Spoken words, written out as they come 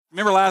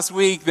Remember last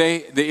week,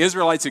 the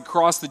Israelites had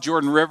crossed the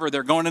Jordan River.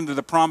 They're going into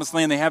the promised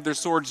land. They have their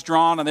swords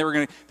drawn, and they're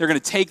going to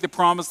take the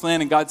promised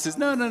land. And God says,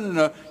 no.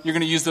 You're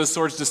going to use those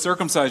swords to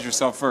circumcise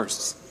yourself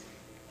first.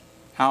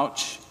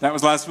 Ouch. That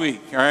was last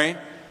week, all right?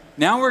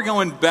 Now we're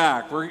going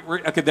back.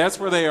 Okay, that's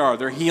where they are.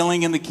 They're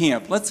healing in the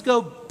camp. Let's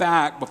go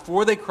back.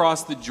 Before they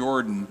crossed the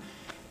Jordan,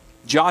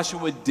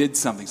 Joshua did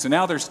something. So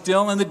now they're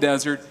still in the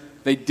desert.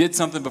 They did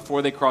something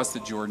before they crossed the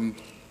Jordan.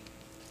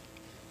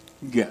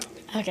 Go.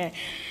 Okay.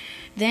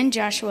 Then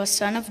Joshua,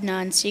 son of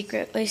Nun,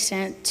 secretly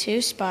sent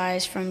 2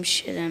 spies from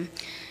Shittim.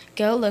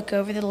 Go look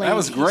over the land. That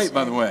was great,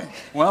 by the way.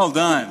 Well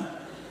done.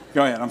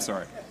 Go ahead. I'm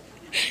sorry.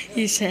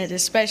 He said,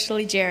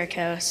 especially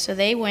Jericho. So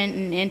they went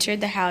and entered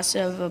the house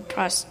of a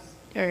prostitute.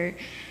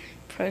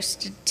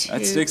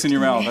 That sticks in your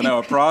mouth. I know,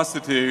 a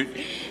prostitute.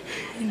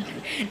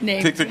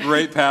 Picked a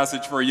great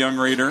passage for a young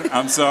reader.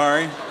 I'm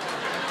sorry.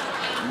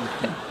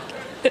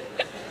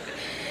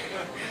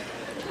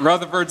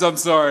 Rutherfords, I'm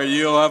sorry.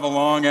 You'll have a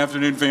long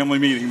afternoon family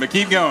meeting, but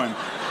keep going.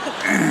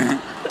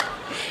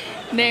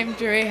 Named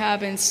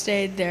Rahab and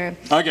stayed there.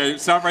 Okay,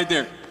 stop right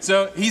there.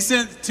 So he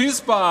sent 2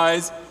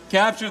 spies,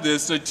 captured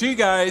this. So 2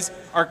 guys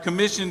are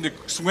commissioned to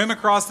swim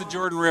across the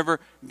Jordan River,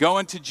 go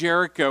into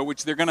Jericho,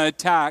 which they're going to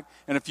attack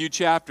in a few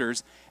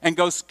chapters, and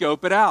go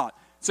scope it out.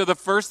 So the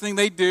first thing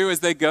they do is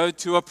they go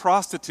to a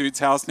prostitute's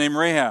house named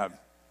Rahab.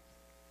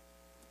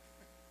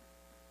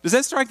 Does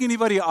that strike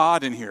anybody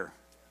odd in here?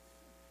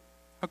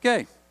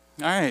 Okay.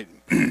 All right.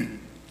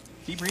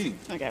 Keep reading.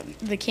 Okay.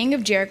 The king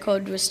of Jericho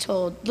was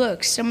told,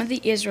 look, some of the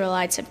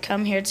Israelites have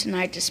come here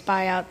tonight to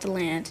spy out the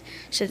land.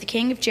 So the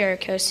king of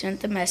Jericho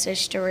sent the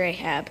message to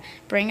Rahab,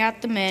 bring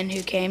out the men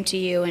who came to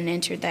you and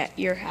entered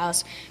your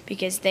house,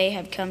 because they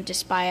have come to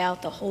spy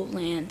out the whole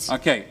land.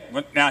 Okay.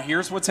 Now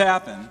here's what's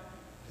happened.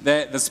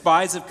 The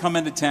spies have come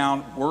into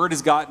town. Word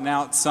has gotten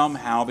out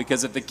somehow,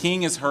 because if the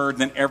king is heard,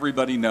 then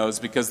everybody knows,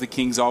 because the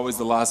king's always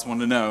the last one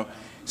to know.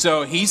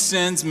 So he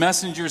sends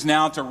messengers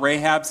now to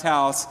Rahab's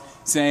house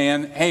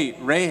saying, hey,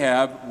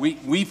 Rahab,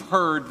 we've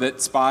heard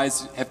that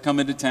spies have come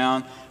into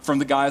town from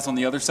the guys on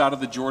the other side of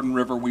the Jordan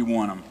River. We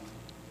want them.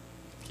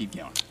 Keep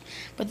going.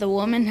 But the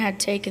woman had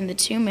taken the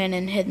 2 men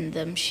and hidden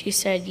them. She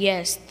said,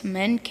 yes, the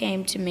men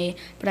came to me,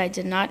 but I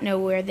did not know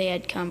where they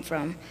had come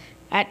from.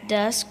 At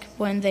dusk,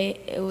 when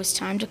it was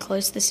time to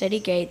close the city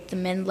gate, the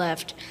men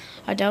left.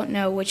 I don't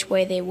know which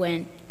way they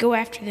went. Go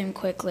after them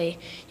quickly.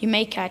 You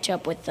may catch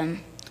up with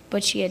them.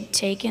 But she had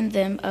taken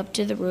them up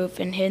to the roof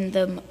and hidden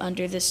them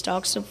under the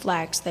stalks of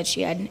flax that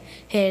she had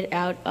hid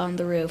out on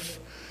the roof.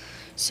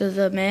 So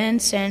the men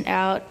sent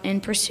out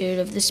in pursuit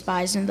of the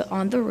spies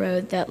on the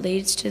road that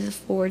leads to the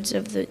fords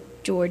of the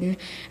Jordan.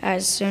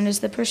 As soon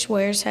as the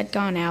pursuers had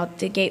gone out,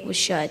 the gate was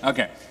shut.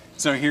 Okay,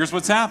 so here's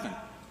what's happened.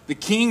 The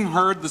king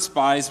heard the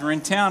spies were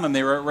in town and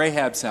they were at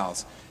Rahab's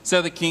house.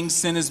 So the king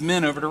sent his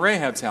men over to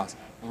Rahab's house.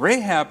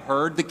 Rahab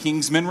heard the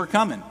king's men were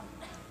coming.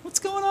 What's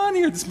going on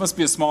here? This must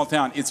be a small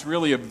town. It's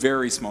really a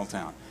very small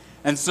town.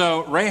 And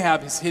so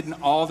Rahab has hidden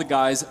all the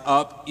guys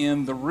up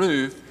in the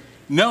roof,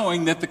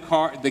 knowing that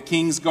the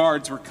king's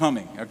guards were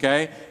coming,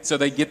 okay? So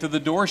they get to the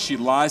door. She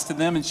lies to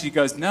them, and she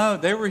goes, no,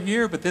 they were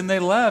here, but then they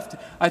left.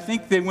 I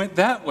think they went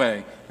that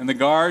way. And the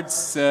guards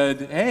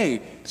said,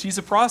 hey, she's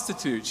a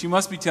prostitute. She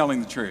must be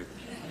telling the truth.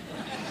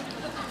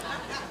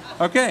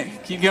 Okay,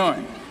 keep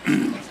going.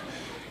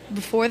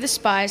 Before the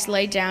spies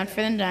lay down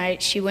for the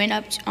night, she went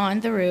up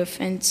on the roof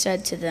and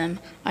said to them,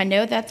 I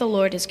know that the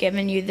Lord has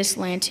given you this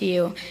land to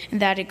you,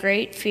 and that a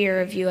great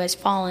fear of you has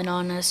fallen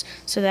on us,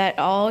 so that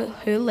all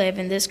who live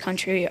in this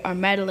country are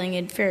meddling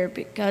in fear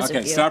because of you.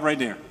 Okay, stop right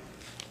there.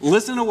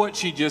 Listen to what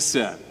she just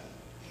said.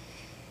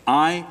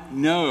 I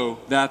know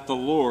that the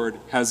Lord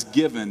has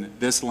given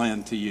this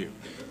land to you.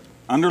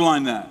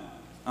 Underline that.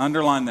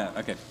 Underline that.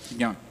 Okay, keep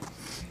going.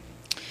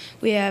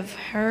 We have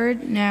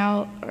heard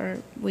how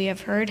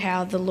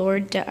the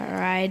Lord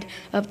dried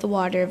up the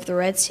water of the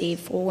Red Sea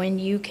for when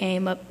you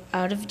came up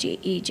out of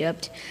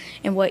Egypt,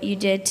 and what you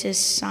did to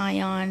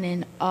Sihon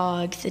and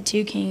Og, the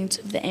 2 kings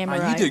of the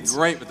Amorites. You did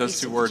great with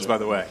those 2 words, by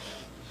the way.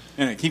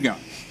 Anyway, keep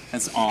going.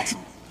 That's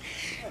awesome.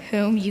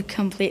 Whom you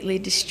completely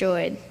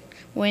destroyed.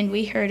 When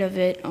we heard of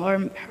it,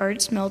 our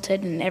hearts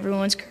melted and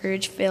everyone's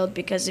courage failed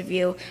because of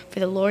you. For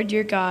the Lord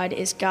your God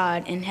is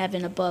God in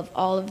heaven above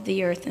all of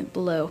the earth and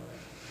below.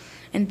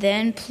 And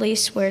then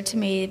please swear to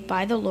me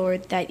by the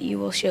Lord that you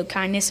will show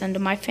kindness unto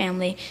my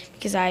family,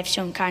 because I have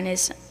shown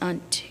kindness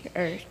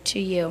to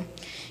you.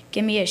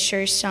 Give me a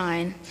sure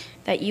sign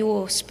that you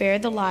will spare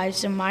the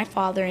lives of my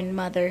father and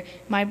mother,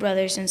 my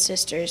brothers and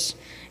sisters,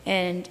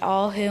 and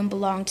all whom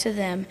belong to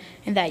them,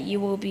 and that you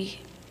will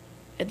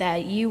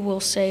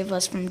save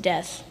us from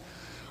death.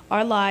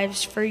 Our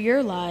lives for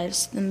your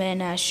lives, the men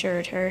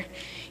assured her.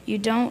 If you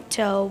don't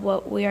tell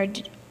what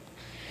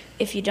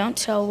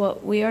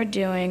we are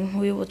doing,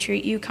 we will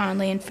treat you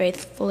kindly and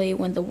faithfully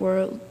when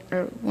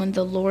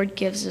the Lord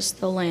gives us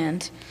the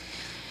land.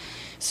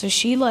 So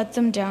she let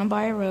them down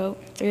by a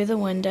rope through the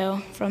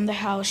window from the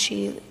house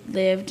she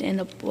lived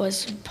in,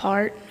 was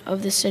part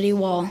of the city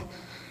wall.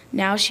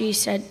 Now she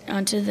said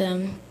unto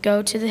them,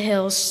 Go to the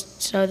hills,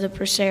 so the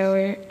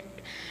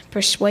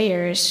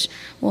pursuers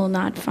will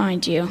not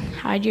find you.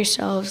 Hide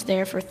yourselves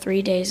there for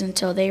 3 days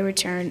until they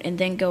return, and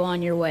then go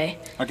on your way."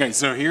 Okay,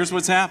 so here's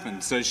what's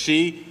happened. So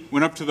she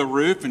went up to the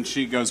roof and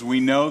she goes, "We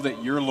know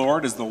that your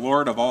Lord is the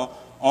Lord of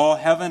all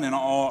heaven and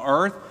all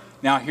earth.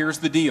 Now here's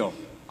the deal.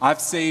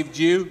 I've saved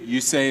you,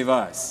 you save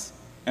us."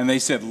 And they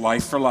said,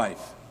 "Life for life.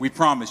 We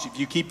promise, if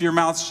you keep your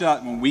mouth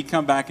shut, when we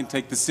come back and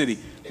take the city,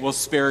 we'll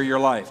spare your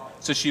life."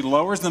 So she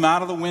lowers them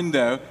out of the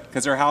window,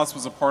 because her house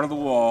was a part of the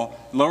wall,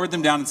 lowered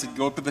them down and said,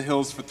 "Go up to the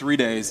hills for 3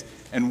 days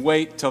and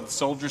wait till the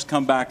soldiers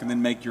come back and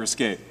then make your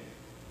escape."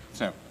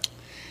 So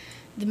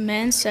The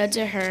men said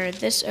to her,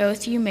 "This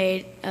oath you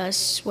made us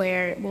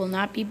swear will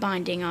not be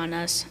binding on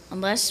us,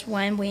 unless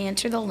when we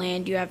enter the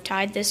land you have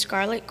tied this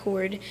scarlet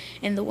cord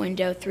in the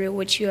window through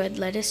which you had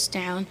let us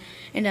down,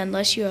 and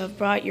unless you have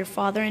brought your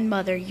father and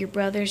mother, your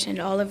brothers, and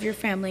all of your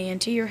family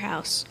into your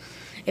house.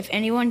 If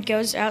anyone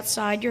goes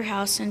outside your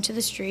house into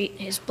the street,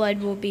 his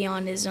blood will be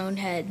on his own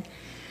head.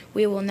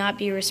 We will not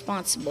be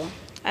responsible.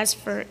 As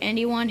for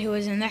anyone who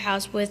is in the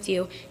house with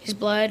you, his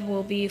blood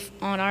will be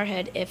on our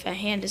head if a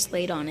hand is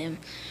laid on him.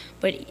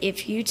 But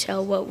if you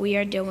tell what we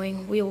are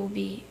doing, we will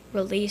be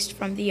released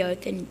from the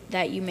oath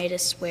that you made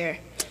us swear."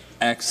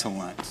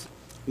 excellent.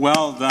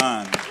 Well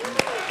done.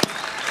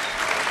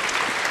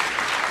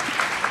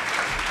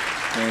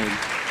 Hey,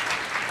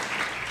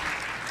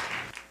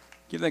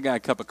 give that guy a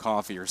cup of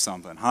coffee or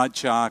something. Hot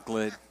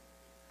chocolate.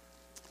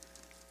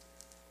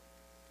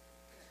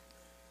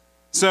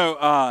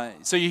 So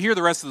you hear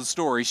the rest of the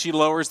story. She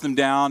lowers them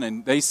down,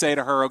 and they say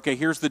to her, "Okay,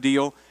 here's the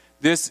deal.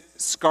 This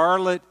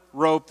scarlet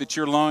rope that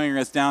you're lowering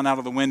us down out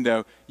of the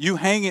window, you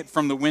hang it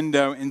from the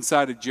window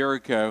inside of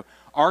Jericho.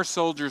 Our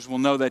soldiers will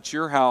know that's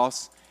your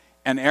house,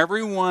 and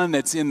everyone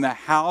that's in the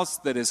house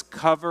that is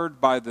covered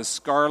by the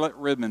scarlet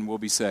ribbon will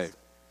be saved."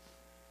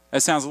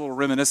 That sounds a little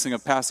reminiscent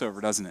of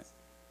Passover, doesn't it?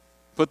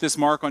 Put this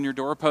mark on your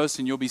doorpost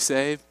and you'll be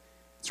saved.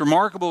 It's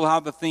remarkable how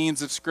the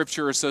themes of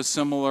Scripture are so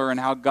similar, and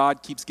how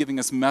God keeps giving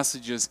us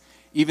messages,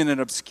 even in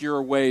obscure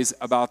ways,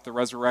 about the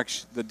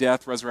resurrection, the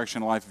death,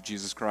 resurrection, and life of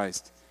Jesus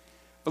Christ.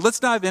 But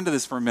let's dive into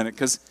this for a minute,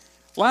 because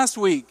last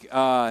week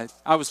I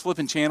was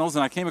flipping channels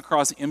and I came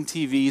across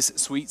MTV's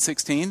Sweet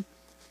 16.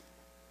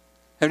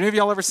 Have any of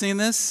y'all ever seen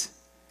this?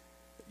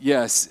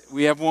 Yes,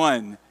 we have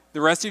one.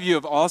 The rest of you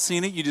have all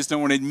seen it. You just don't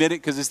want to admit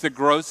it because it's the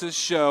grossest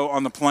show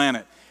on the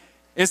planet.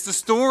 It's the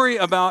story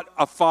about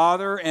a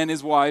father and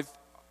his wife.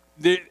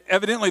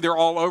 Evidently, they're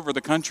all over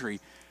the country,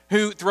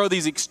 who throw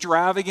these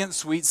extravagant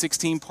Sweet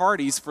 16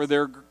 parties for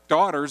their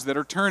daughters that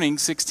are turning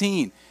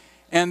 16.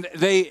 And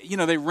they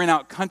rent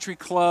out country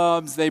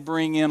clubs. They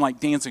bring in like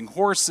dancing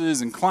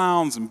horses and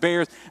clowns and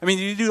bears. I mean,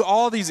 you do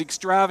all these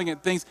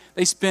extravagant things.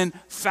 They spend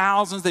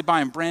thousands. They buy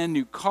them brand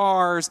new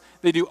cars.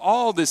 They do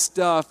all this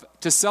stuff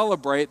to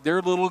celebrate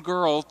their little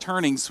girl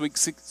turning sweet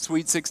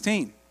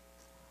 16.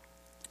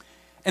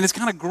 And it's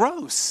kind of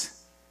gross.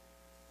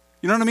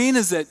 You know what I mean?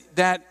 Is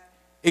that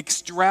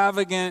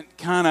extravagant,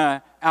 kind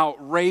of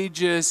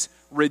outrageous,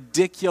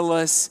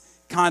 ridiculous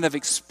kind of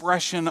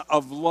expression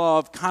of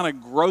love kind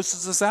of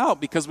grosses us out,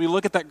 because we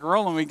look at that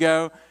girl and we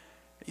go,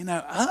 And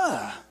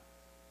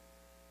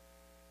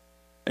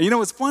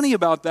what's funny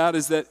about that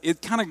is that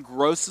it kind of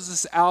grosses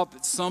us out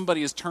that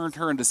somebody has turned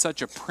her into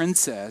such a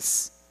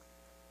princess.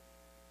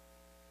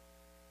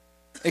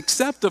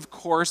 Except, of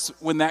course,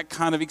 when that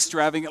kind of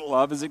extravagant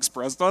love is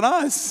expressed on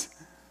us.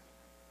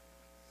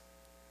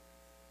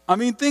 I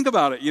mean, think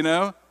about it,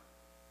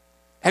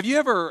 Have you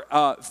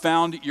ever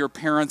found your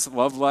parents'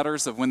 love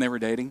letters of when they were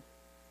dating?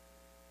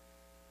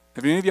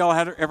 Have any of y'all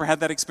ever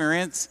had that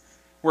experience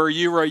where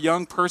you were a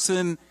young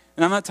person?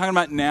 And I'm not talking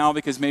about now,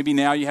 because maybe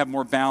now you have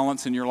more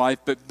balance in your life.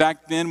 But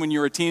back then, when you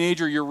were a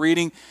teenager, you're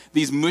reading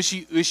these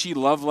mushy-ushy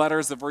love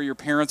letters of where your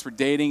parents were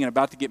dating and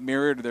about to get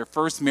married, or they're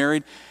first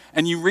married.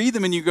 And you read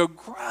them and you go,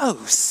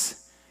 gross.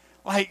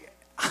 Like,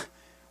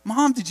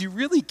 Mom, did you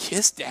really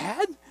kiss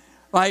Dad?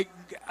 Like,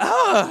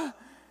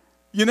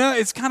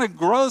 it's kind of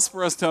gross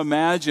for us to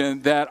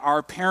imagine that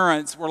our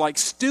parents were like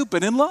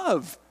stupid in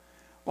love.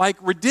 Like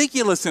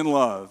ridiculous in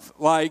love,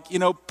 like,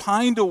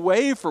 pined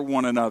away for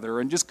one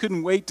another and just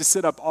couldn't wait to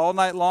sit up all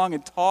night long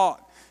and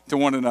talk to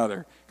one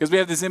another. Because we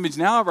have this image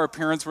now of our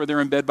parents where they're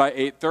in bed by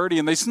 8:30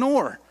 and they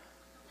snore.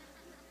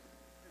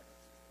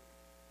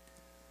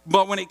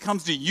 But when it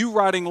comes to you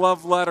writing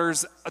love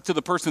letters to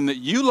the person that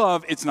you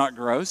love, it's not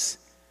gross.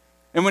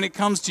 And when it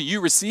comes to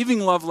you receiving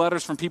love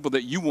letters from people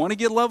that you want to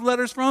get love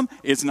letters from,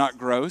 it's not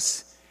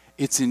gross.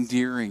 It's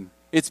endearing.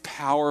 It's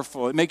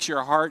powerful. It makes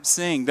your heart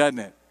sing, doesn't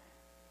it?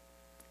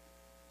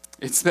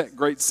 It's that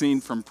great scene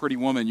from Pretty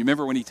Woman. You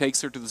remember when he takes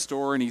her to the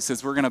store and he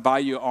says, "We're going to buy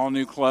you all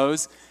new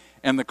clothes."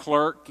 And the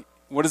clerk,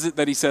 what is it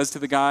that he says to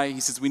the guy? He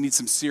says, "We need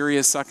some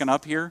serious sucking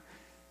up here."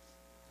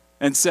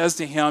 And says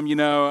to him,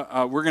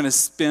 "We're going to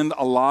spend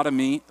a lot of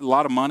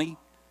money."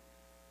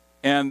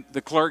 And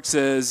the clerk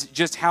says,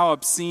 "Just how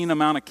obscene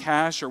amount of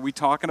cash are we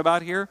talking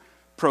about here?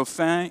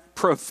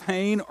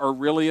 Profane or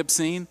really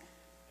obscene?"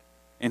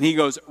 And he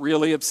goes,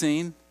 "Really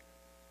obscene?"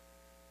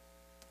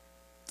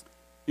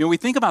 We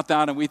think about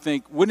that and we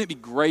think, wouldn't it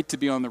be great to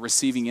be on the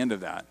receiving end of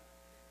that?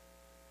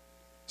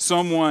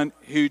 someone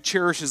who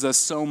cherishes us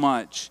so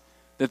much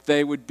that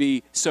they would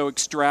be so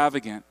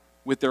extravagant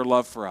with their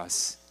love for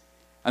us.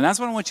 And that's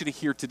what I want you to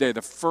hear today.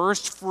 The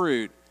first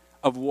fruit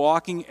of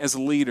walking as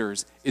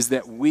leaders is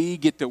that we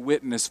get to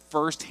witness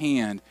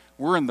firsthand.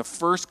 We're in the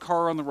first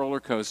car on the roller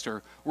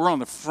coaster. We're on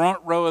the front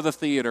row of the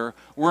theater.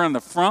 We're on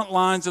the front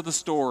lines of the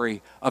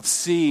story of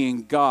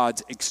seeing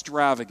God's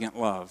extravagant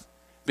love.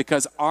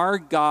 Because our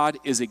God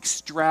is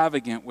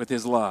extravagant with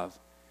his love.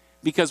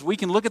 Because we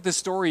can look at this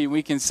story and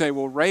we can say,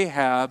 well,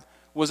 Rahab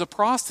was a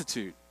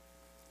prostitute.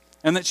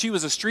 And that she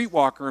was a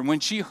streetwalker. And when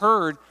she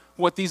heard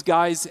what these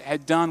guys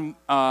had done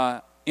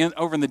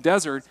over in the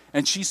desert,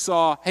 and she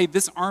saw, hey,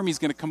 this army's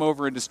going to come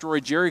over and destroy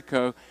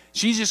Jericho,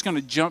 she's just going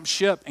to jump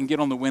ship and get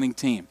on the winning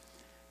team.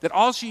 That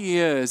all she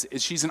is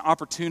she's an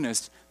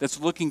opportunist that's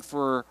looking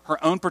for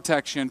her own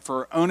protection, for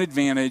her own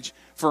advantage,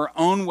 for her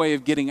own way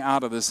of getting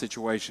out of this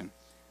situation.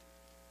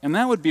 And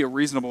that would be a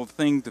reasonable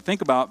thing to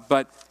think about,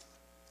 but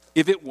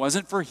if it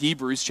wasn't for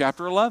Hebrews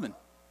chapter 11.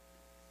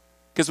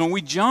 Because when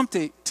we jump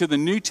to the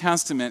New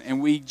Testament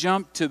and we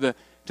jump to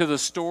the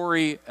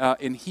story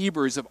in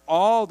Hebrews of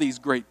all these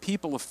great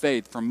people of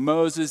faith, from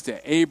Moses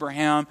to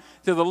Abraham,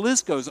 to the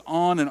list goes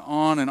on and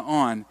on and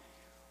on.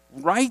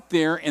 Right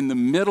there in the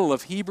middle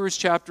of Hebrews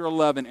chapter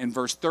 11 and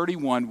verse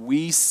 31,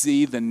 we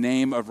see the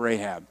name of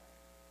Rahab,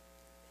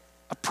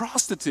 a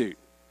prostitute.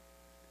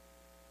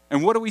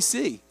 And what do we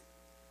see?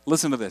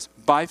 Listen to this.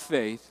 By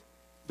faith,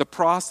 the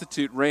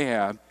prostitute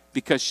Rahab,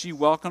 because she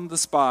welcomed the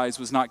spies,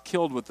 was not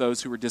killed with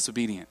those who were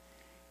disobedient.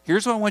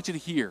 Here's what I want you to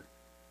hear.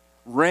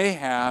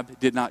 Rahab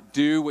did not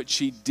do what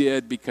she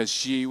did because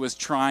she was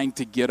trying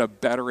to get a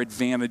better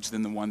advantage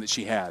than the one that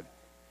she had.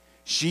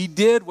 She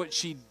did what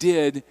she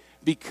did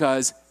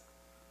because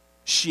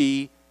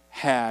she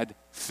had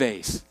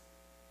faith.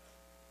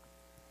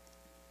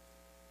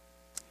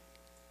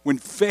 When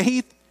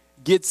faith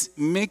gets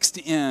mixed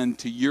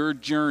into your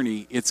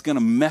journey, it's going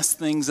to mess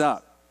things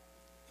up.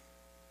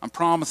 I'm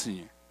promising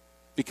you.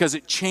 Because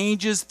it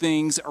changes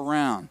things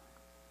around.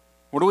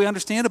 What do we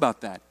understand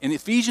about that? In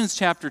Ephesians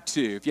chapter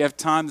 2, if you have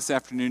time this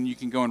afternoon, you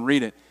can go and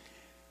read it.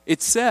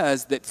 It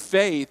says that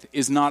faith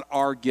is not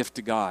our gift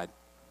to God.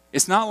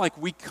 It's not like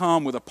we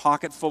come with a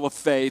pocket full of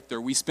faith,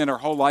 or we spend our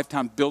whole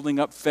lifetime building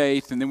up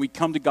faith, and then we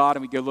come to God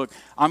and we go, look,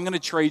 I'm going to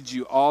trade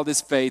you all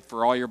this faith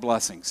for all your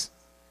blessings.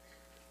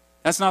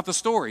 That's not the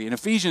story. In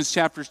Ephesians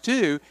chapter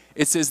 2,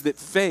 it says that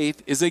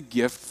faith is a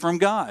gift from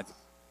God.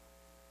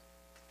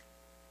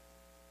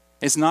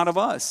 It's not of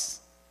us.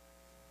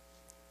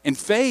 And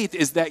faith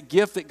is that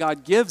gift that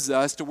God gives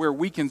us to where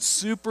we can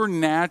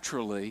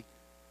supernaturally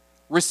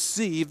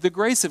receive the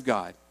grace of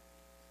God.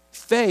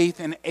 Faith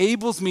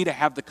enables me to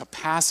have the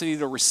capacity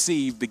to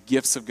receive the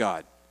gifts of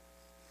God.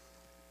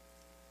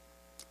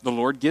 The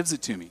Lord gives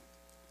it to me.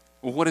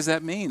 Well, what does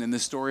that mean in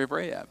this story of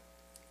Rahab?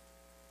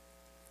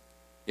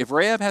 If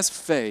Rahab has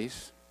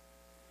faith,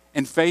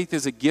 and faith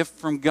is a gift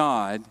from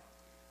God,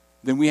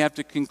 then we have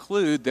to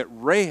conclude that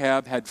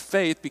Rahab had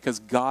faith because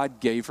God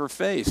gave her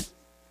faith.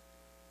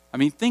 I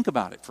mean, think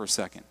about it for a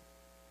second.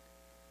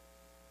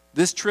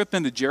 This trip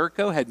into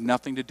Jericho had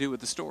nothing to do with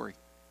the story.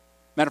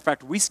 Matter of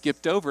fact, we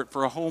skipped over it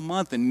for a whole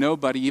month and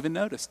nobody even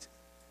noticed.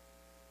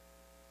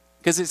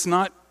 Because it's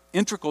not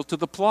integral to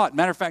the plot.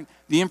 Matter of fact,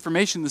 the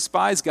information the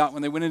spies got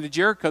when they went into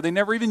Jericho, they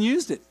never even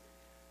used it.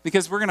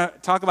 Because we're going to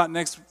talk about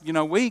next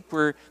week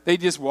where they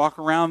just walk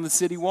around the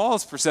city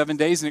walls for 7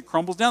 days and it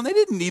crumbles down. They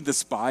didn't need the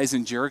spies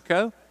in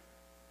Jericho.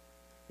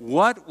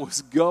 What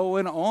was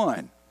going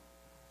on?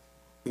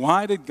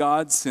 Why did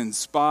God send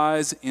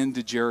spies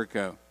into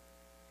Jericho?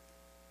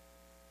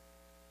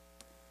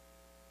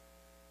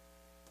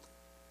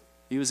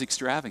 He was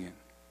extravagant.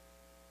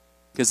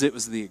 Because it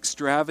was the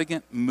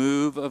extravagant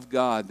move of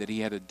God that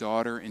he had a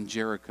daughter in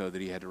Jericho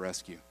that he had to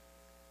rescue.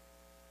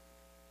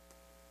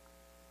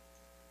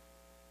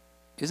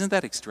 Isn't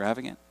that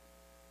extravagant?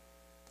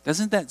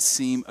 Doesn't that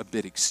seem a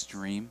bit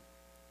extreme?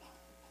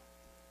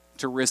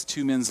 To risk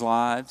two men's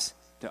lives,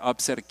 to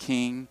upset a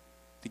king,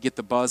 to get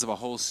the buzz of a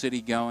whole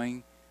city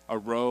going, a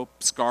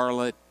rope,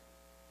 scarlet,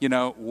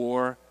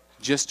 war,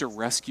 just to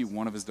rescue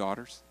one of his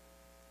daughters?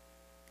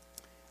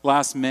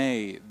 Last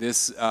May,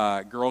 this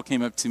girl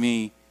came up to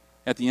me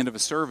at the end of a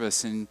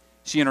service, and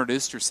she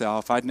introduced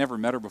herself. I'd never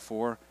met her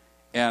before,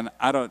 and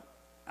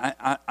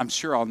I'm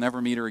sure I'll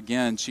never meet her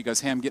again. She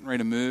goes, hey, I'm getting ready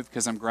to move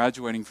because I'm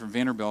graduating from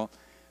Vanderbilt,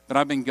 but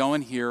I've been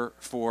going here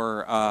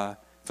for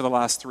the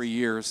last 3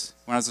 years.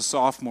 When I was a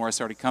sophomore, I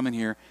started coming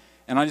here,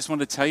 and I just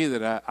wanted to tell you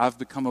that I've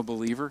become a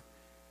believer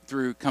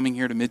through coming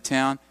here to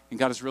Midtown, and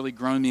God has really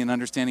grown me in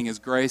understanding His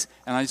grace,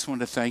 and I just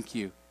wanted to thank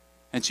you.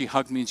 And she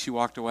hugged me and she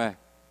walked away.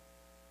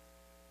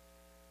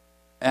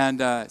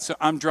 And so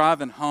I'm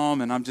driving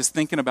home, and I'm just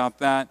thinking about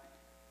that,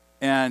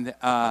 and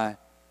I'm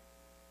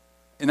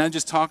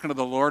just talking to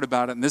the Lord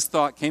about it, and this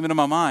thought came into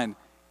my mind,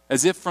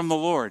 as if from the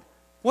Lord.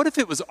 What if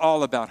it was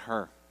all about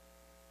her?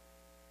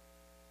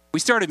 We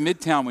started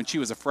Midtown when she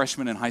was a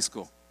freshman in high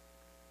school.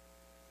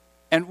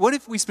 And what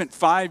if we spent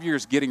 5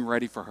 years getting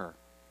ready for her?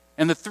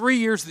 And the 3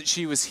 years that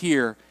she was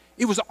here,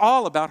 it was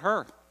all about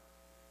her.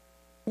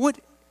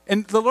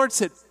 And the Lord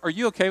said, are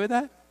you okay with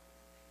that?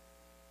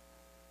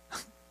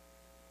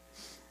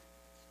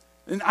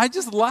 And I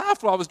just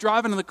laughed while I was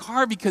driving in the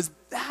car because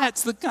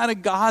that's the kind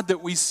of God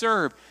that we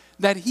serve,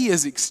 that he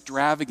is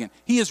extravagant.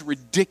 He is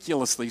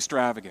ridiculously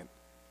extravagant.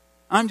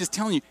 I'm just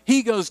telling you,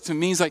 he goes to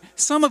me, he's like,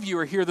 some of you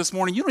are here this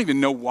morning, you don't even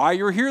know why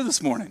you're here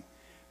this morning.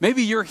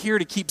 Maybe you're here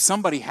to keep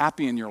somebody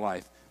happy in your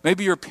life.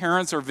 Maybe your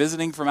parents are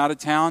visiting from out of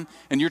town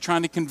and you're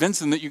trying to convince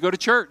them that you go to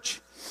church.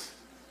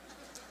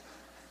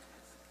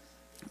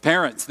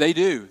 Parents, they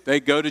do. They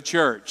go to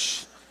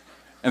church.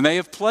 And they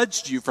have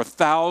pledged you for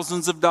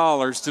thousands of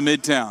dollars to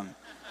Midtown.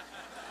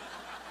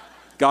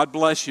 God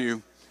bless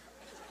you.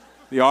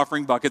 The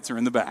offering buckets are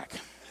in the back.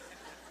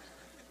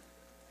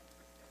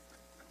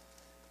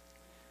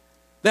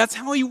 That's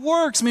how he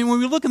works. I mean, when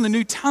we look in the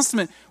New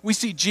Testament, we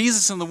see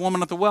Jesus and the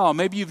woman at the well.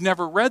 Maybe you've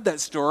never read that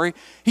story.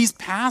 He's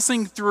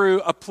passing through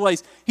a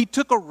place. He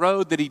took a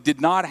road that he did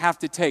not have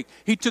to take.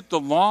 He took the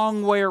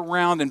long way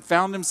around and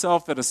found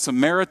himself at a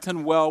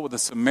Samaritan well with a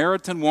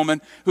Samaritan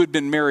woman who had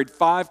been married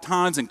 5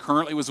 times and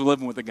currently was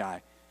living with a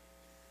guy.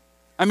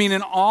 I mean,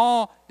 in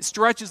all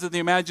stretches of the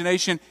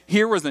imagination,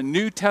 here was a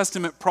New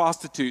Testament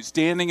prostitute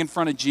standing in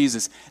front of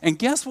Jesus. And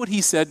guess what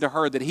he said to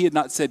her that he had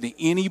not said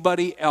to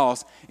anybody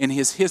else in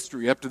his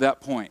history up to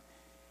that point?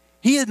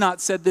 He had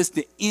not said this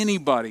to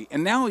anybody.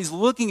 And now he's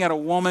looking at a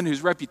woman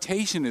whose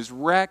reputation is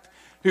wrecked,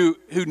 who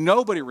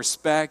nobody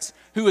respects,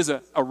 who is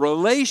a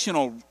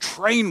relational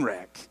train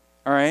wreck,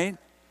 all right?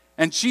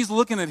 And she's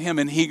looking at him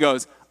and he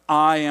goes,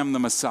 I am the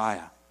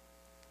Messiah.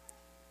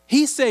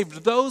 He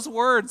saved those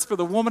words for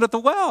the woman at the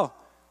well.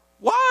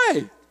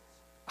 Why?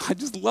 I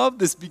just love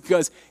this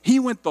because he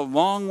went the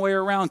long way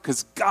around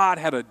because God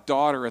had a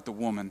daughter at the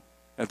woman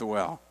at the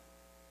well.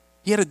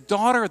 He had a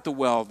daughter at the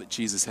well that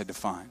Jesus had to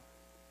find.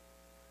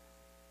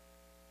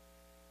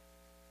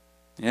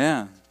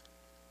 Yeah.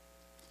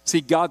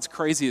 See, God's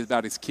crazy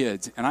about his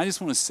kids. And I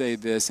just want to say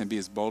this and be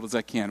as bold as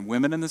I can.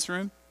 Women in this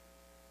room,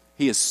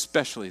 he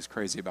especially is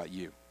crazy about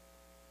you.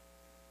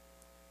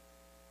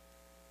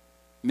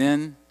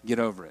 Men, get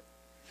over it.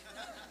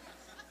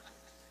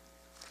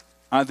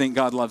 I think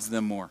God loves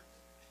them more.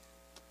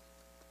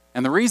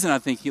 And the reason I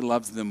think he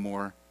loves them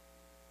more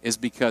is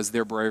because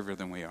they're braver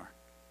than we are.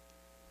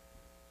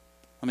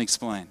 Let me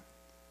explain.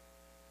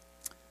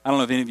 I don't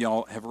know if any of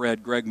y'all have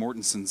read Greg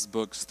Mortensen's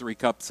books, 3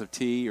 Cups of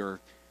Tea or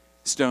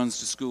Stones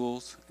to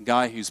Schools, a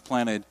guy who's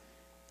planted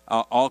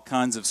all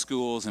kinds of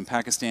schools in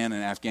Pakistan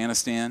and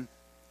Afghanistan.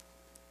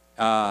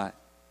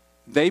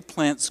 They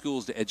plant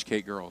schools to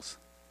educate girls.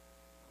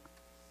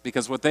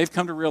 Because what they've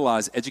come to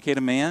realize, educate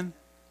a man,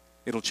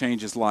 it'll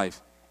change his life.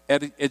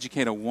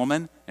 Educate a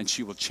woman, and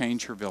she will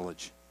change her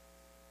village.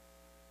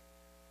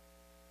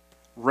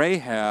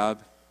 Rahab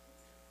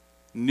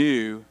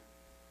knew,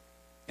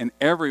 and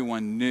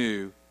everyone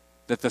knew,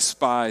 that the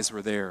spies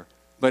were there.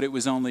 But it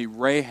was only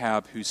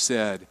Rahab who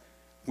said,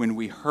 when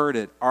we heard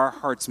it, our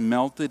hearts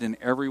melted and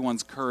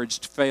everyone's courage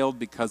failed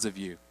because of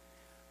you.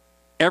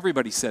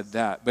 Everybody said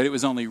that, but it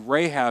was only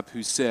Rahab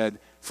who said,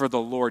 for the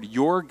Lord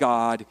your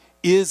God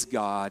is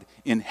God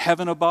in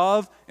heaven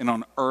above and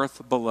on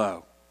earth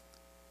below.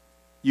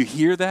 You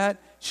hear that?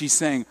 She's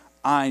saying,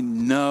 I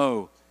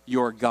know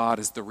your God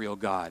is the real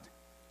God,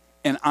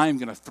 and I'm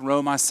going to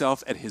throw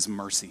myself at his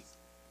mercy.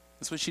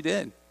 That's what she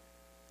did.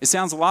 It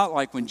sounds a lot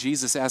like when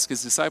Jesus asked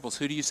his disciples,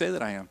 who do you say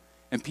that I am?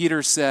 And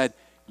Peter said,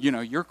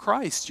 you're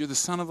Christ. You're the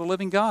Son of the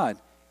living God.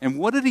 And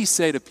what did he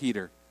say to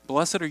Peter?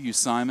 Blessed are you,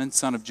 Simon,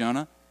 son of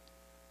Jonah,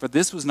 for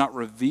this was not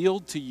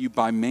revealed to you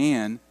by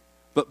man,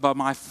 but by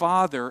my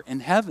Father in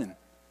heaven.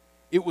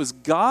 It was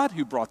God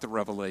who brought the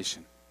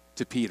revelation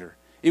to Peter.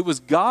 It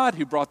was God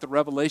who brought the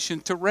revelation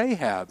to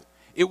Rahab.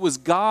 It was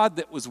God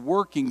that was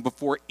working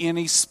before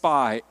any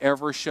spy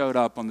ever showed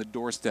up on the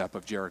doorstep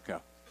of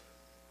Jericho.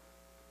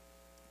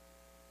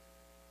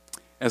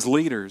 As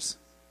leaders,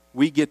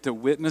 we get to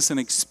witness and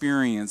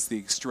experience the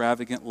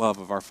extravagant love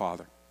of our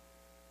Father.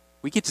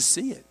 We get to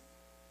see it.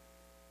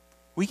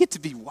 We get to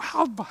be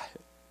wowed by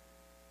it.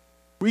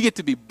 We get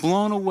to be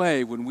blown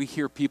away when we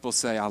hear people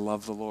say, I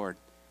love the Lord.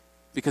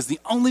 Because the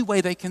only way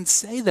they can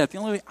say that, the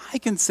only way I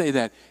can say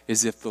that,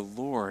 is if the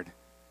Lord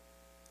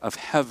of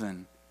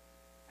heaven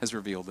has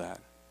revealed that.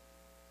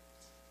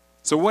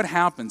 So what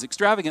happens?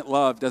 Extravagant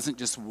love doesn't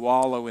just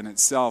wallow in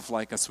itself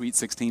like a Sweet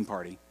 16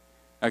 party,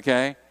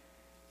 okay?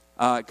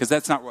 Because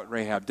that's not what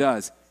Rahab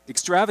does.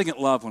 Extravagant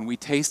love, when we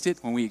taste it,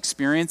 when we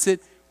experience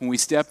it, when we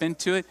step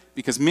into it,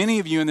 because many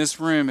of you in this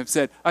room have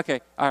said,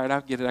 okay, all right, I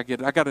get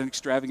it. I got an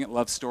extravagant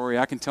love story.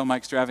 I can tell my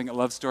extravagant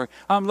love story.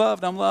 I'm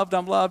loved,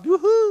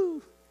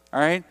 woohoo! All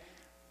right?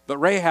 But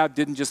Rahab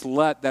didn't just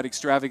let that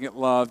extravagant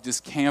love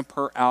just camp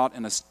her out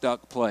in a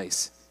stuck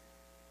place.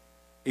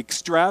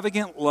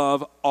 Extravagant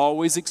love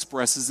always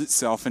expresses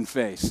itself in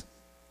faith.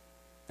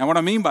 Now, what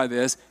I mean by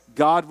this,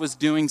 God was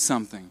doing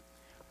something.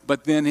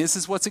 But then this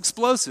is what's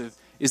explosive,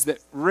 is that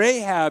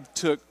Rahab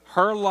took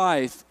her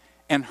life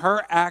and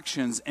her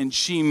actions and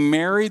she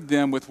married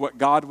them with what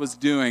God was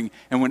doing.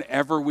 And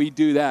whenever we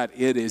do that,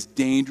 it is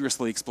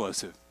dangerously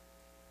explosive.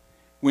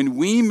 When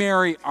we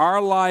marry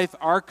our life,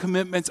 our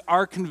commitments,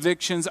 our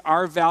convictions,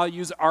 our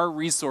values, our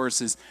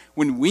resources,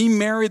 when we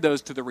marry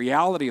those to the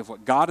reality of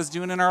what God is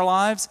doing in our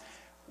lives,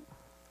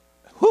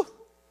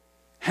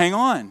 hang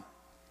on.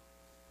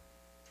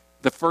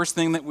 The first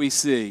thing that we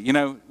see,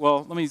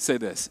 let me say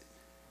this.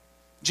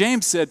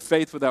 James said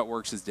faith without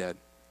works is dead.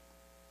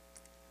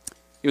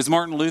 It was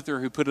Martin Luther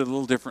who put it a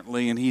little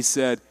differently, and he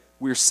said,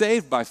 we're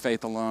saved by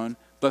faith alone,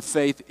 but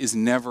faith is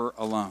never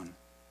alone.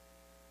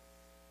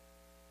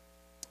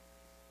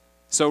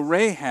 So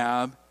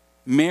Rahab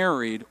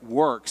married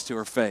works to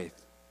her faith.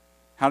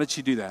 How did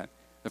she do that?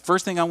 The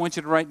first thing I want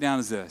you to write down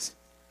is this.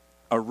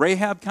 A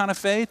Rahab kind of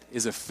faith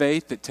is a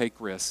faith that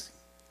takes risk.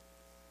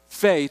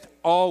 Faith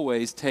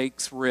always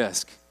takes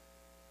risk.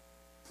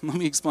 Let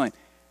me explain.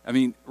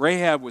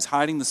 Rahab was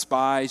hiding the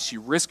spies. She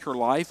risked her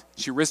life.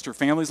 She risked her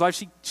family's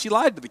life. She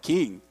lied to the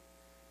king,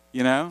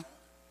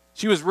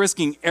 She was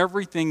risking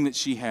everything that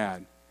she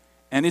had.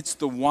 And it's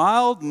the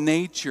wild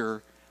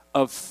nature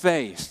of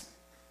faith.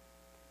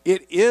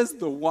 It is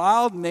the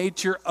wild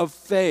nature of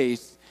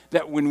faith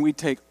that when we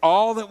take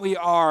all that we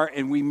are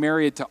and we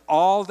marry it to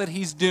all that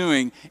he's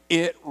doing,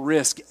 it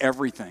risks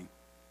everything.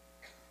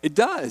 It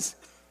does.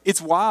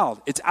 It's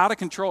wild. It's out of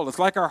control. It's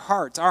like our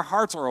hearts. Our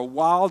hearts are a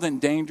wild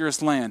and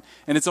dangerous land,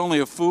 and it's only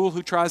a fool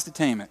who tries to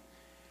tame it.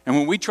 And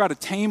when we try to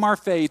tame our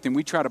faith and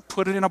we try to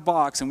put it in a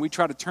box and we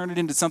try to turn it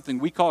into something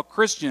we call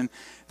Christian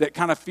that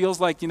kind of feels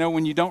like,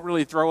 when you don't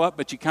really throw up,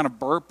 but you kind of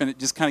burp and it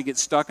just kind of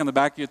gets stuck in the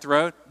back of your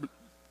throat,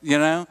 You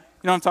know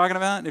what I'm talking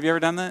about? Have you ever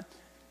done that?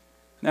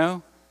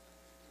 No?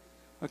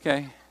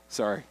 Okay,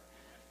 sorry.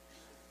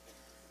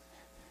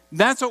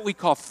 That's what we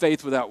call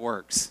faith without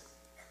works.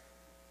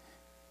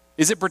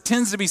 It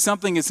pretends to be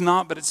something it's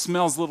not, but it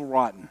smells a little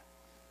rotten.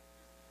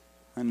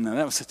 I know,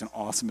 that was such an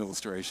awesome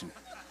illustration.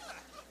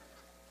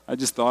 I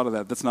just thought of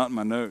that. That's not in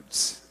my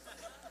notes.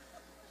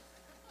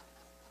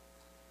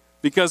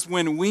 Because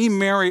when we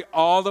marry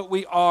all that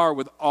we are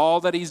with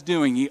all that he's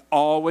doing, he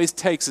always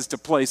takes us to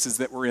places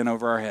that we're in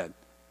over our head.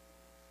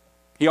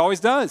 He always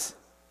does.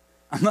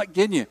 I'm not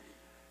kidding you.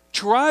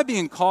 Try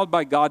being called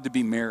by God to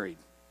be married.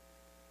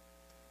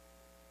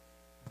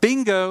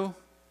 Bingo.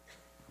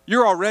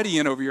 You're already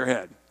in over your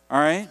head. All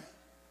right?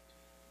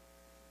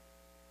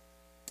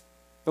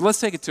 But let's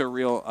take it to a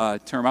real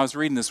term. I was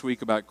reading this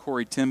week about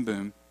Corrie ten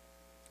Boom.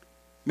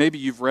 Maybe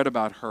you've read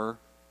about her.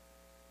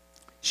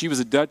 She was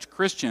a Dutch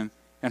Christian,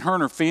 and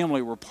her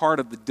family were part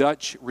of the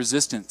Dutch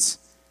resistance.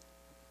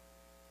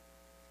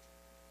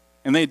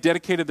 And they had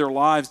dedicated their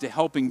lives to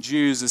helping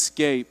Jews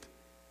escape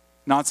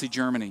Nazi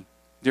Germany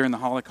during the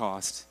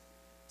Holocaust.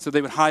 So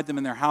they would hide them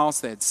in their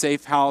house. They had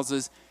safe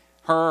houses.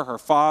 Her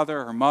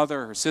father, her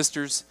mother, her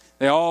sisters,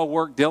 they all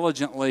worked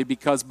diligently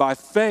because by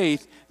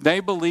faith,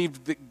 they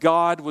believed that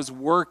God was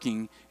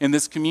working in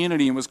this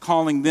community and was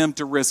calling them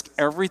to risk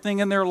everything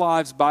in their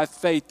lives by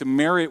faith to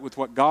marry it with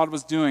what God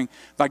was doing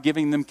by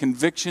giving them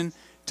conviction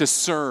to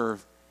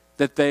serve,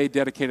 that they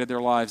dedicated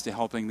their lives to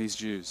helping these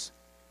Jews.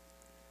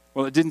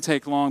 Well, it didn't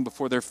take long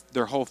before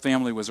their whole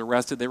family was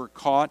arrested. They were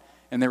caught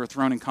and they were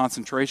thrown in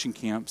concentration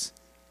camps.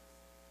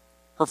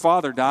 Her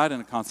father died in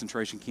a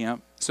concentration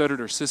camp. So did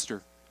her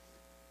sister.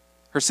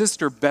 Her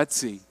sister,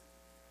 Betsy,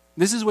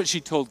 this is what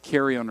she told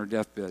Carrie on her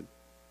deathbed,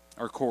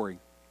 or Corrie.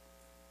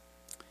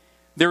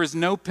 There is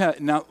no pet.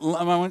 Now,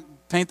 I want to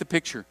paint the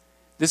picture.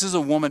 This is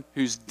a woman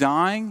who's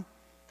dying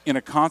in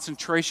a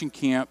concentration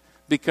camp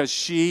because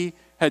she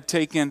had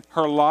taken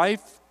her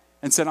life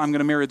and said, I'm going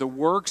to marry the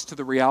works to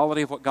the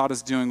reality of what God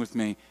is doing with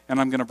me, and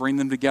I'm going to bring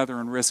them together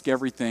and risk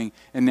everything.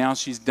 And now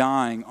she's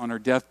dying on her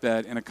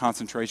deathbed in a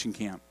concentration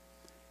camp.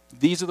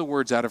 These are the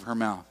words out of her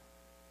mouth.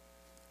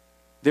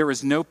 There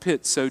is no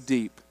pit so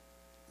deep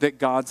that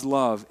God's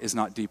love is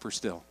not deeper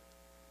still.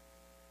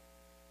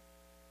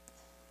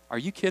 Are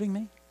you kidding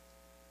me?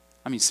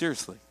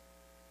 Seriously.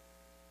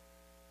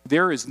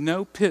 There is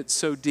no pit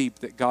so deep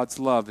that God's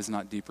love is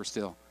not deeper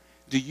still.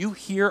 Do you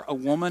hear a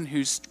woman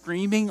who's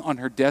screaming on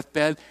her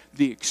deathbed,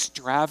 the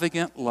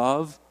extravagant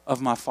love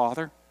of my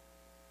Father?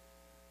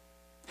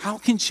 How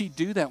can she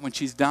do that when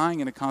she's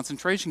dying in a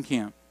concentration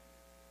camp?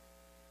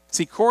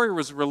 See, Corrie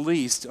was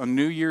released on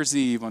New Year's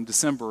Eve on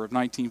December of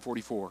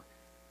 1944,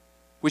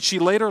 which she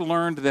later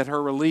learned that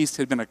her release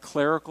had been a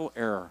clerical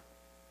error.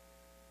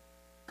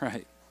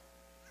 Right.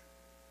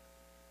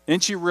 Then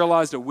she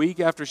realized a week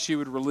after she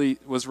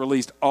was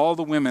released, all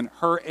the women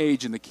her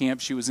age in the camp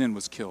she was in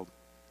was killed.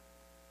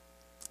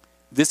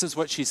 This is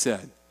what she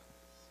said.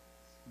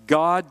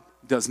 God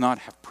does not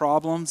have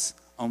problems,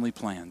 only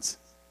plans.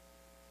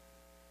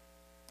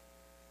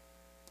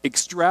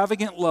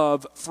 Extravagant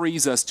love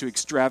frees us to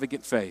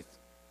extravagant faith.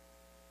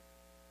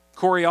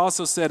 Corrie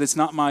also said, it's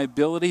not my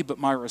ability, but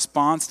my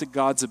response to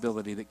God's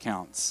ability that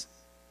counts.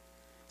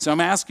 So I'm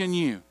asking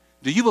you,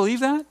 do you believe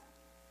that?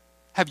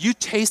 Have you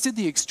tasted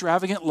the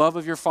extravagant love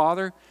of your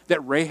Father that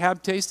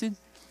Rahab tasted?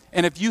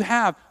 And if you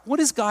have, what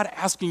is God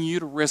asking you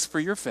to risk for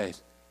your faith?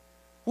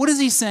 What is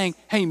he saying?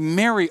 Hey,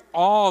 marry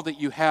all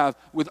that you have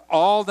with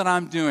all that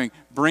I'm doing.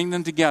 Bring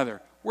them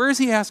together. Where is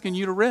he asking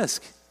you to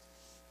risk?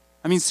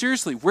 I mean,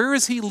 seriously, where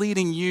is he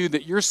leading you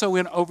that you're so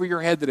in over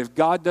your head that if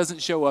God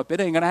doesn't show up, it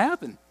ain't going to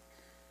happen?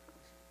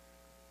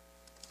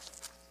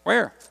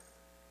 Where?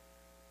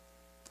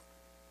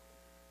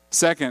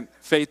 Second,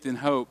 faith and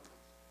hope.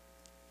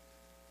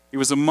 It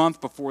was a month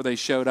before they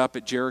showed up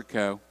at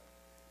Jericho.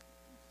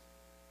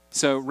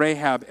 So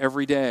Rahab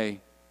every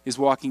day is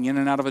walking in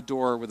and out of a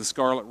door with a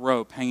scarlet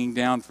rope hanging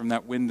down from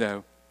that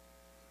window.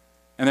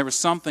 And there was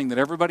something that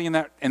everybody in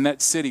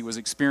that city was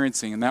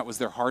experiencing, and that was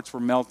their hearts were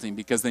melting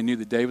because they knew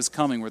the day was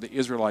coming where the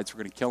Israelites were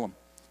going to kill them,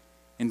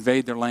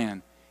 invade their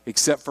land,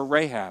 except for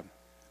Rahab.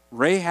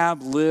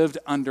 Rahab lived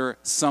under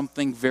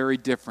something very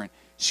different.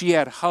 She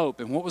had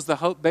hope, and what was the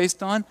hope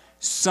based on?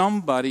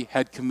 Somebody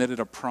had committed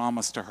a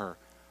promise to her.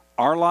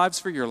 Our lives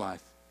for your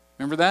life.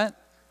 Remember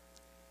that?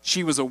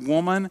 She was a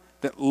woman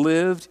that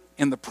lived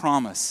in the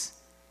promise.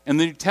 In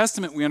the New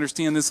Testament, we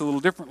understand this a little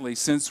differently.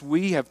 Since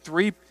we have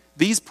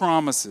these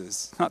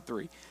promises,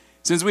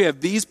 since we have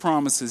these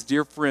promises,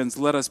 dear friends,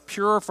 let us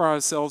purify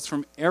ourselves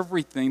from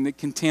everything that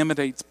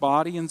contaminates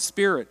body and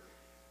spirit,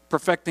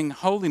 perfecting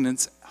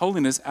holiness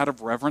out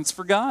of reverence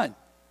for God.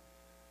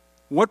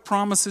 What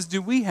promises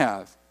do we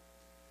have?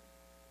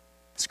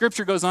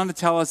 Scripture goes on to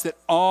tell us that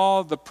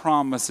all the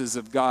promises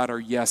of God are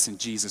yes in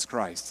Jesus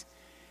Christ.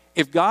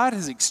 If God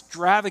has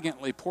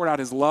extravagantly poured out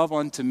his love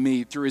unto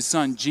me through his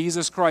Son,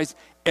 Jesus Christ,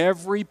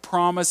 every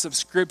promise of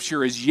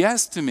Scripture is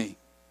yes to me.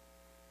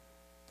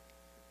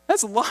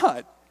 That's a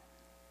lot.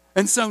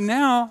 And so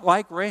now,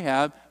 like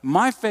Rahab,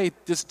 my faith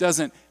just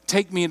doesn't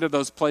take me into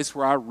those places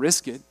where I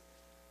risk it,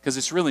 because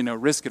it's really no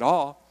risk at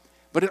all.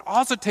 But it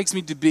also takes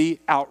me to be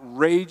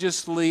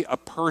outrageously a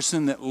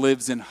person that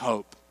lives in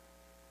hope.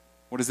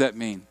 What does that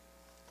mean?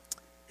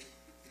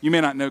 You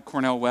may not know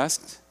Cornel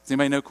West. Does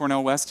anybody know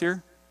Cornel West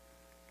here?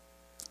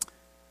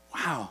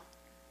 Wow.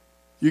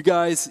 You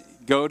guys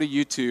go to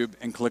YouTube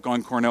and click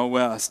on Cornel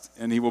West,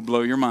 and he will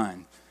blow your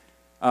mind.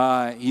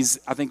 He's,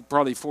 I think,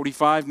 probably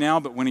 45 now,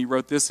 but when he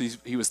wrote this,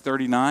 he was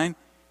 39.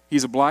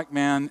 He's a black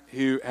man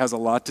who has a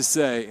lot to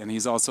say, and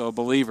he's also a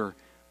believer,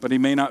 but he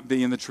may not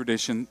be in the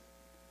tradition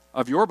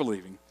of your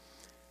believing.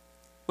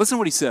 Listen to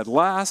what he said.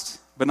 Last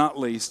but not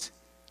least,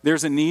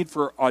 there's a need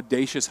for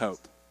audacious hope.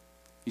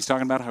 He's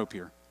talking about hope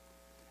here.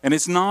 And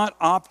it's not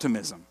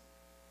optimism.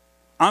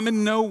 I'm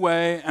in no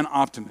way an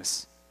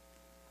optimist.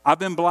 I've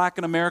been black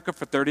in America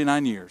for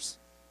 39 years.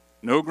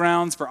 No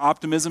grounds for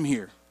optimism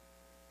here.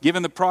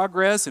 Given the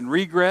progress and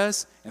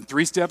regress and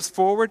 3 steps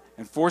forward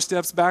and 4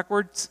 steps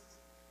backwards,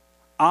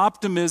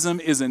 optimism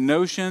is a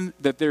notion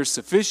that there's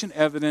sufficient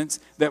evidence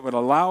that would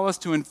allow us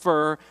to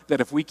infer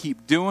that if we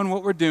keep doing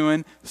what we're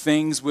doing,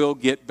 things will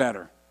get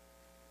better.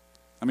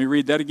 Let me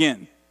read that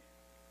again.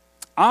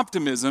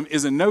 Optimism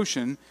is a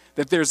notion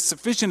that there's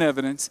sufficient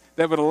evidence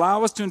that would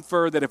allow us to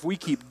infer that if we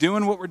keep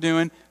doing what we're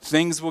doing,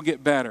 things will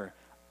get better.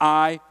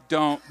 I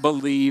don't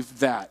believe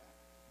that.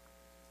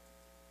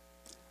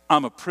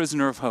 I'm a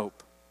prisoner of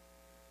hope.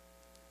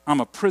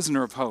 I'm a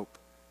prisoner of hope.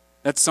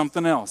 That's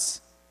something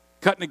else.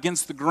 Cutting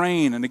against the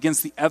grain and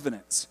against the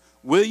evidence.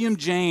 William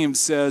James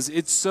says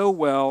it so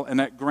well in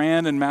that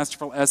grand and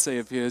masterful essay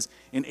of his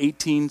in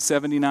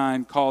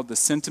 1879 called The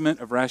Sentiment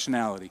of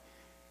Rationality.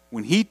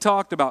 When he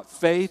talked about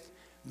faith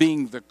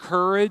being the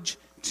courage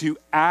to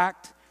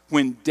act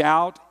when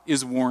doubt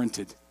is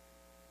warranted.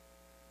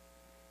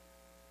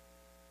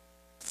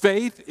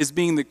 Faith is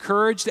being the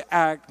courage to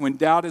act when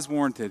doubt is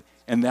warranted,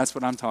 and that's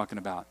what I'm talking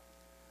about.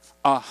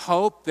 A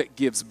hope that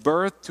gives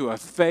birth to a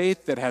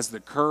faith that has the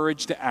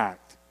courage to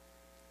act.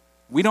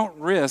 We don't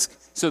risk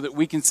so that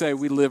we can say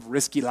we live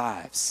risky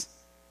lives.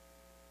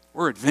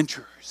 We're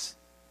adventurers.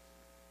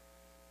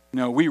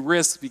 No, we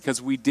risk because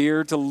we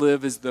dare to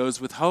live as those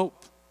with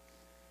hope.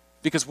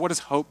 Because what does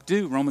hope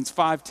do? Romans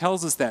 5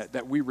 tells us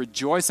that we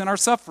rejoice in our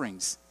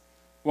sufferings.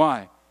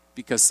 Why?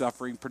 Because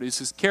suffering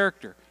produces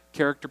character.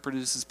 Character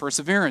produces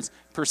perseverance.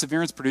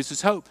 Perseverance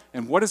produces hope.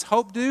 And what does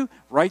hope do?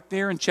 Right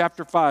there in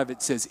chapter 5,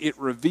 it says, it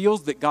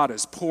reveals that God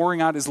is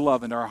pouring out his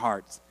love into our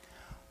hearts.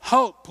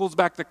 Hope pulls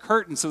back the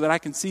curtain so that I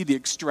can see the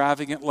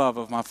extravagant love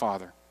of my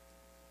Father.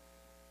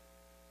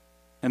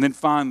 And then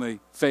finally,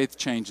 faith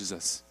changes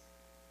us.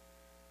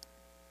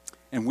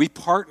 And we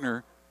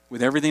partner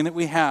with everything that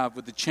we have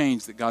with the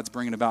change that God's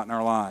bringing about in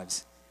our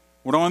lives.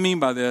 What do I mean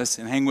by this?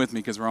 And hang with me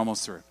because we're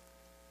almost through.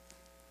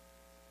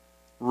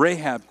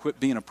 Rahab quit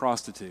being a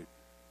prostitute.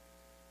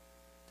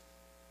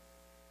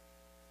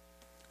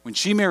 When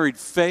she married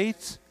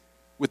faith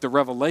with the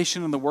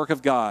revelation and the work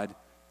of God,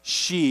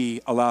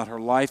 she allowed her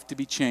life to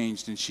be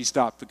changed and she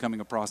stopped becoming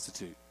a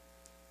prostitute.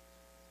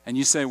 And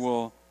you say,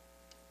 well,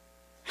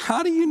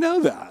 how do you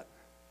know that?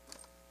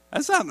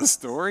 That's not in the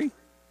story.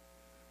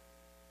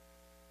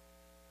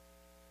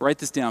 Write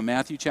this down,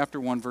 Matthew chapter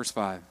 1, verse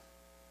 5.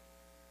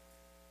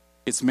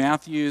 It's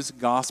Matthew's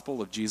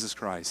gospel of Jesus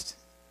Christ.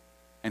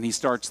 And he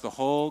starts the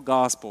whole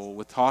gospel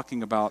with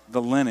talking about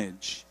the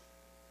lineage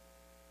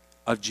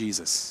of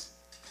Jesus.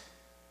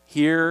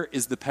 Here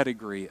is the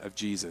pedigree of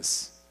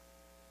Jesus.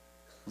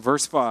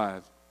 Verse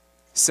 5,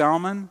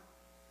 Salmon,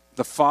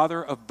 the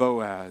father of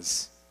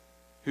Boaz,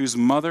 whose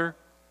mother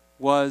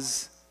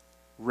was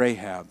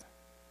Rahab.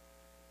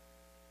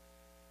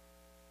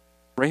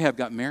 Rahab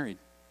got married,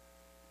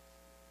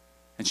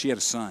 and she had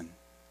a son,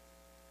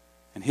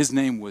 and his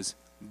name was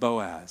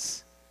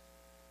Boaz.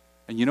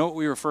 And you know what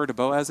we refer to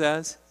Boaz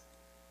as?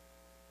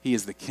 He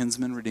is the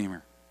kinsman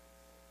redeemer.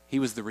 He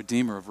was the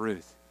redeemer of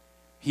Ruth.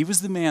 He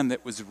was the man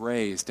that was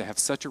raised to have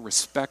such a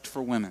respect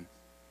for women,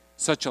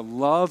 such a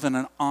love and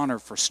an honor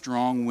for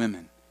strong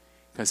women,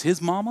 because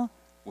his mama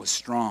was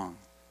strong.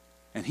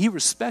 And he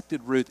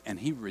respected Ruth, and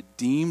he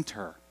redeemed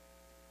her.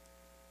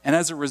 And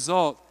as a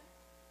result,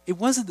 it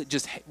wasn't that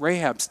just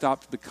Rahab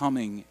stopped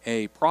becoming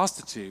a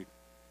prostitute.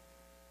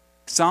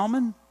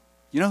 Solomon,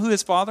 you know who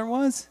his father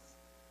was?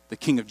 The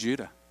king of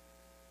Judah.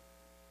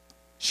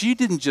 She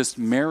didn't just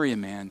marry a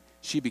man,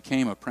 she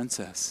became a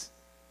princess.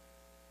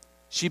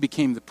 She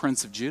became the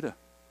prince of Judah,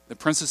 the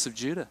princess of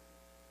Judah.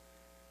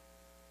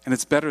 And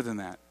it's better than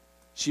that.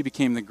 She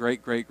became the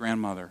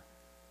great-great-grandmother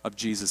of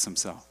Jesus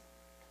himself.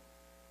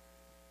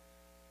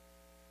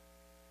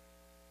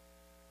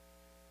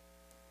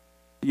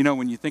 You know,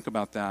 when you think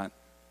about that,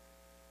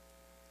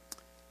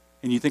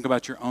 and you think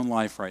about your own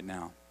life right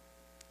now,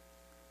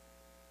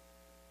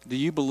 do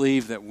you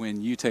believe that when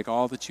you take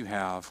all that you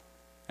have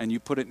and you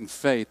put it in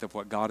faith of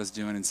what God is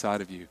doing inside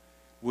of you,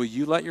 will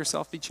you let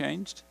yourself be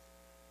changed?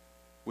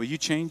 Will you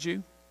change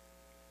you?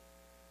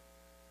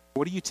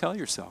 What do you tell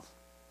yourself?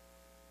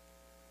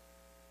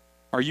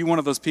 Are you one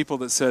of those people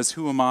that says,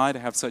 who am I to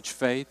have such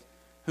faith?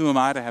 Who am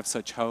I to have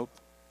such hope?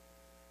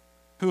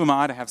 Who am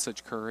I to have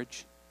such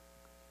courage?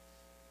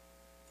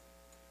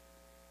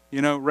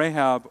 You know,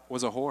 Rahab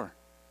was a whore.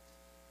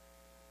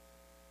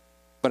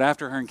 But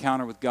after her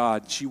encounter with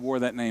God, she wore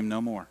that name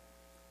no more.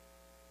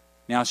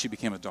 Now she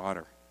became a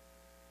daughter.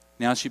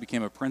 Now she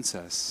became a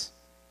princess.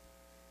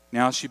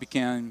 Now she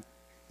became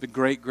the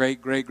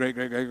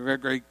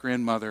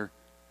great-great-great-great-great-great-great-grandmother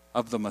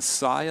of the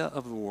Messiah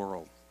of the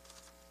world.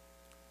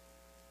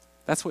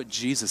 That's what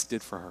Jesus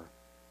did for her.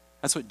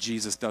 That's what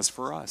Jesus does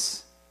for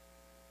us.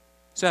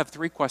 So I have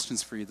 3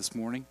 questions for you this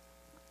morning,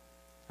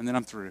 and then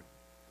I'm through.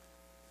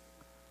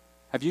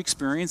 Have you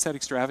experienced that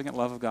extravagant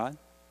love of God?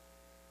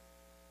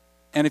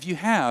 And if you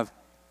have,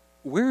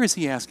 where is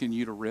he asking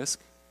you to risk?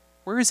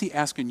 Where is he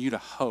asking you to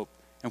hope?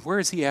 And where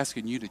is he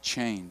asking you to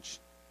change?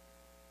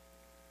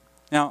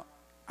 Now,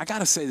 I got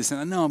to say this,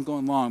 and I know I'm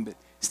going long, but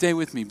stay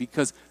with me,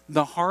 because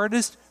the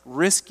hardest,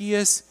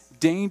 riskiest,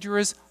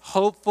 dangerous,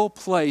 hopeful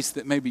place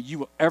that maybe you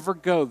will ever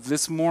go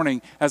this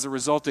morning as a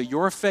result of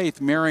your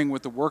faith marrying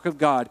with the work of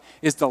God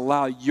is to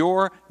allow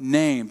your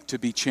name to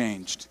be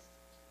changed.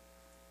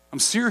 I'm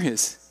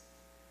serious.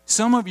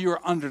 Some of you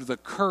are under the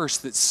curse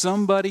that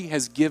somebody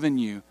has given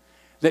you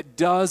that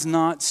does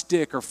not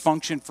stick or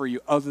function for you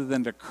other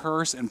than to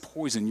curse and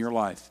poison your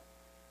life.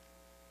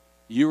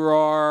 You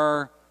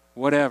are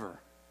whatever.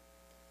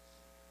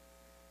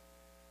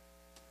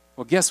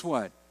 Well, guess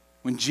what?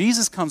 When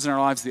Jesus comes in our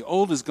lives, the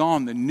old is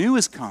gone, the new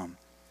has come.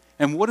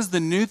 And what is the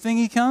new thing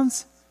he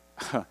comes?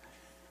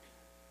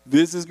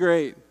 This is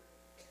great.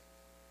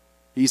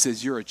 He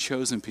says, you're a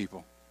chosen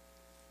people.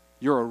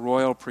 You're a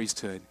royal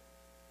priesthood.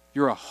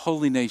 You're a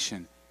holy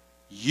nation.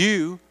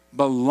 You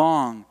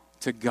belong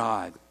to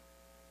God.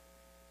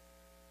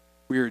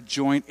 We are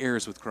joint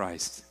heirs with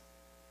Christ.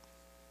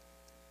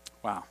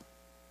 Wow.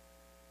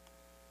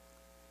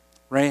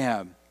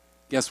 Rahab,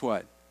 guess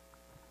what?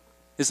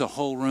 It's a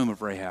whole room of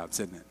Rahabs,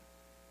 isn't it?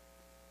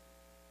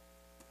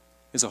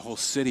 It's a whole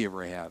city of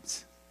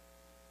Rahabs.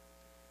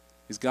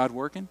 Is God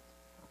working?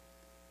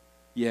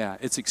 Yeah,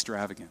 it's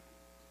extravagant.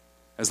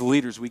 As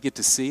leaders, we get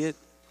to see it.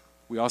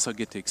 We also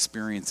get to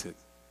experience it.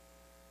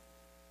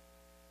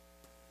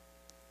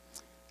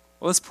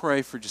 Well, let's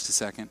pray for just a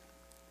second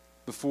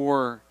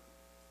before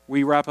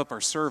we wrap up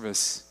our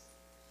service.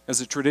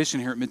 As a tradition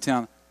here at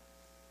Midtown,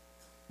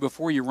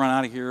 before you run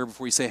out of here,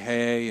 before you say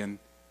hey and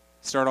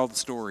start all the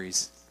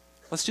stories,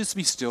 let's just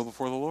be still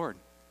before the Lord.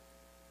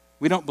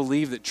 We don't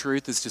believe that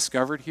truth is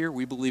discovered here.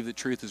 We believe that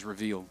truth is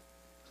revealed.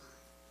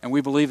 And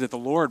we believe that the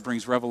Lord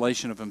brings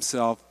revelation of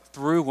himself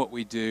through what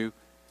we do,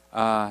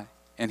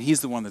 and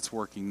he's the one that's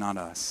working, not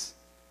us.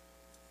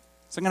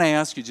 So I'm going to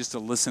ask you just to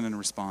listen and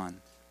respond.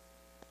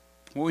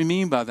 What we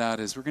mean by that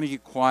is we're going to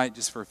get quiet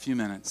just for a few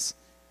minutes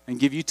and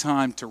give you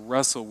time to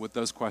wrestle with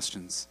those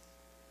questions.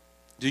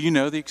 Do you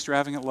know the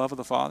extravagant love of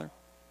the Father?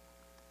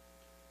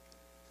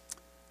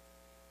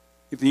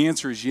 If the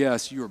answer is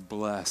yes, you are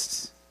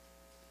blessed.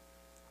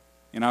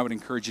 And I would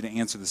encourage you to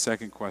answer the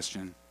second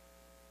question.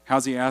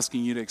 How's he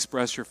asking you to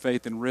express your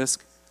faith and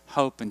risk,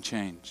 hope, and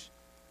change?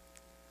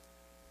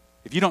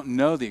 If you don't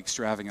know the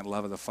extravagant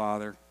love of the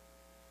Father,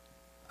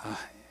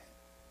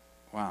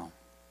 wow.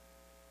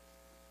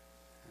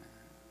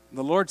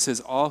 The Lord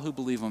says, all who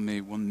believe on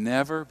me will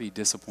never be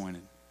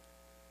disappointed.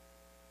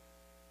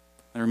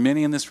 There are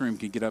many in this room who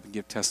can get up and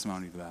give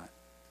testimony to that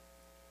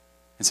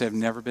and say, I've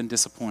never been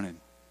disappointed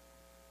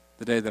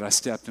the day that I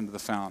stepped into the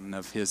fountain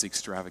of his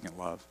extravagant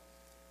love.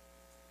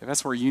 If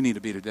that's where you need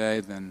to be today,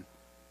 then,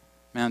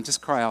 man,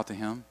 just cry out to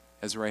him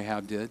as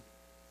Rahab did.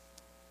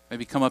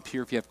 Maybe come up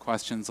here if you have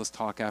questions. Let's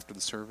talk after the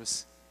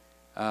service.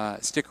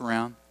 Stick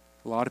around.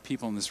 A lot of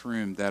people in this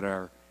room that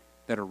are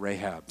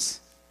Rahabs.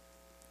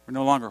 We're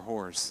no longer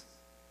whores.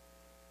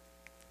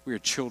 We are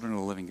children of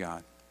the living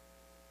God.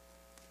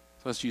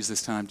 So let's use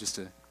this time just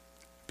to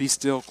be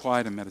still,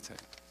 quiet, and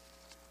meditate.